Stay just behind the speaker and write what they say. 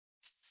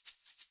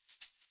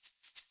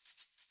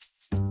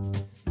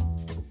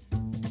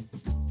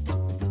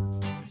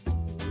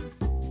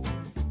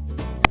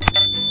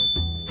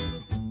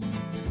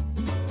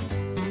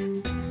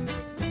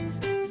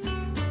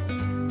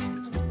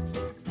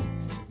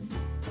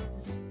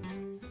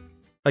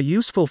A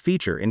useful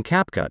feature in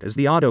CapCut is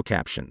the auto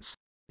captions.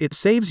 It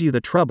saves you the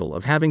trouble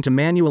of having to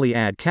manually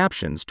add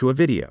captions to a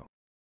video.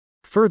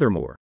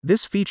 Furthermore,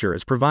 this feature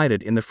is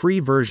provided in the free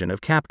version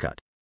of CapCut.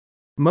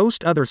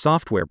 Most other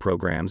software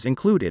programs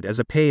include it as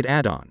a paid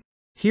add-on.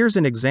 Here's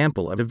an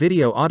example of a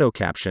video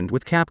auto-captioned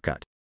with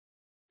CapCut.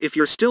 If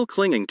you're still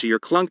clinging to your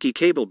clunky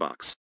cable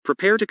box,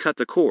 prepare to cut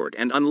the cord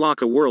and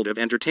unlock a world of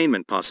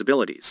entertainment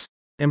possibilities.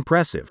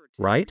 Impressive,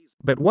 right?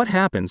 But what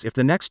happens if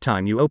the next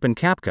time you open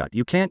CapCut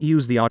you can't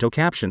use the auto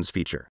captions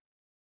feature?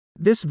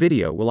 This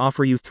video will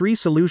offer you 3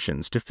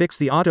 solutions to fix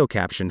the auto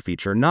caption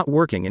feature not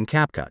working in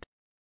CapCut.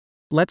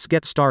 Let's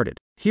get started.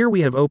 Here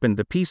we have opened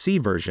the PC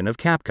version of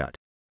CapCut.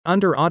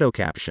 Under auto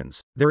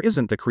captions, there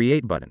isn't the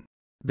create button.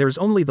 There's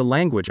only the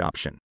language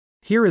option.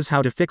 Here is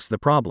how to fix the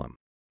problem.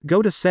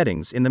 Go to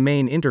settings in the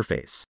main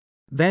interface.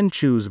 Then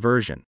choose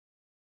version.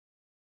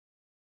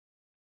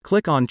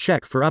 Click on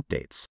check for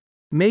updates.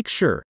 Make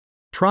sure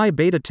try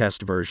beta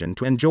test version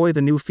to enjoy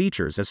the new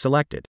features as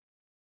selected.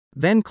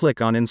 Then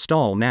click on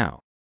install now.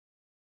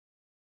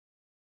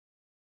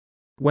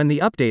 When the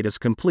update is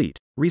complete,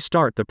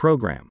 restart the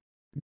program.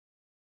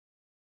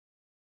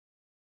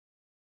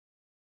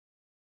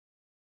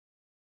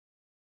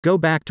 Go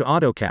back to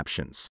auto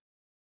captions.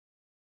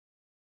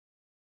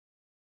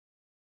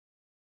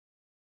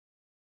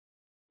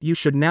 You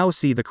should now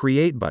see the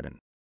create button.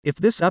 If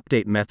this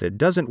update method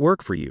doesn't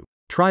work for you,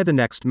 try the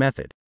next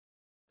method.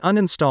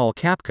 Uninstall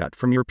CapCut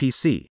from your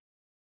PC.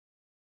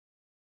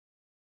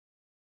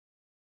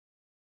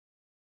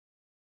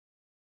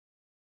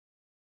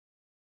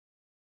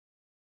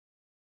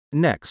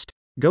 Next,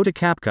 go to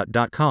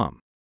CapCut.com.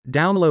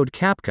 Download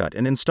CapCut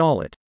and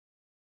install it.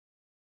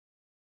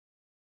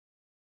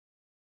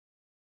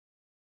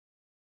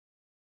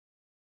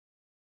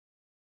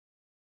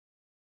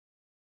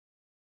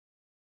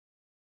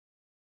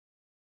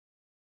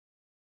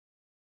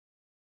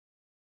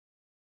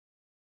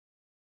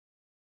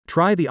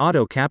 Try the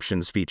auto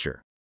captions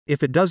feature.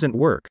 If it doesn't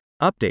work,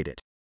 update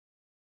it.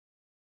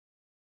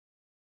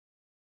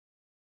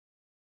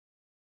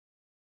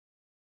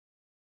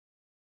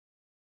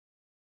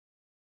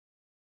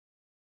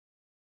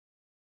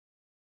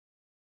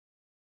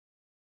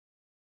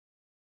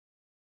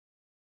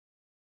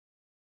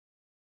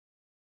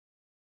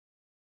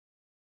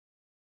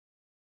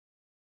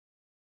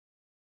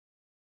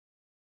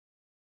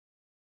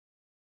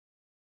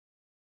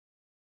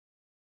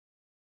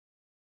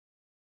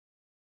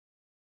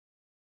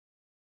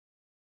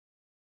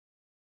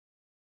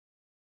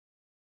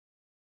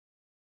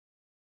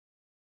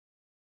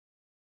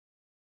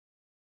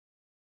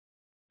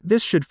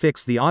 This should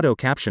fix the auto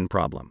caption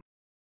problem.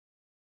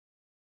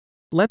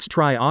 Let's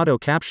try auto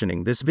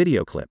captioning this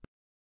video clip.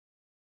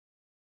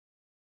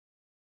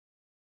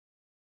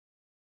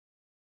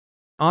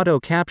 Auto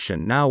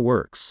caption now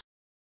works.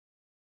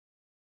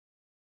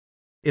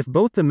 If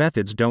both the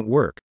methods don't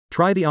work,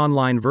 try the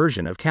online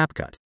version of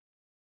CapCut.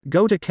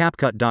 Go to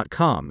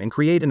CapCut.com and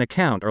create an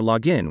account or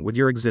log in with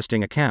your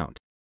existing account.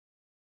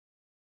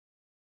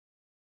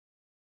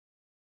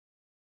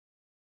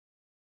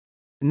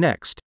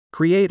 Next,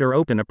 create or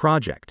open a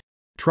project.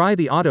 Try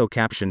the auto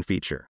caption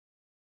feature.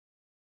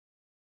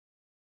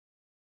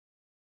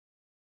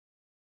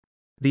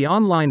 The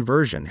online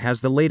version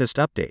has the latest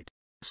update,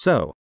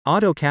 so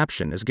auto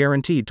caption is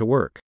guaranteed to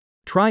work.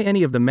 Try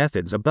any of the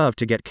methods above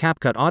to get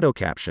CapCut auto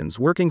captions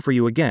working for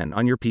you again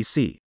on your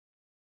PC.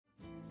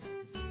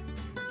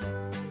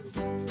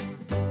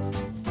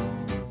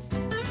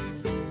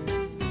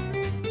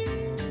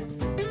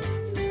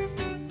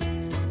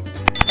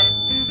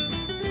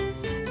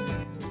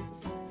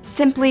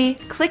 Simply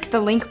click the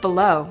link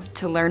below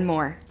to learn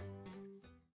more.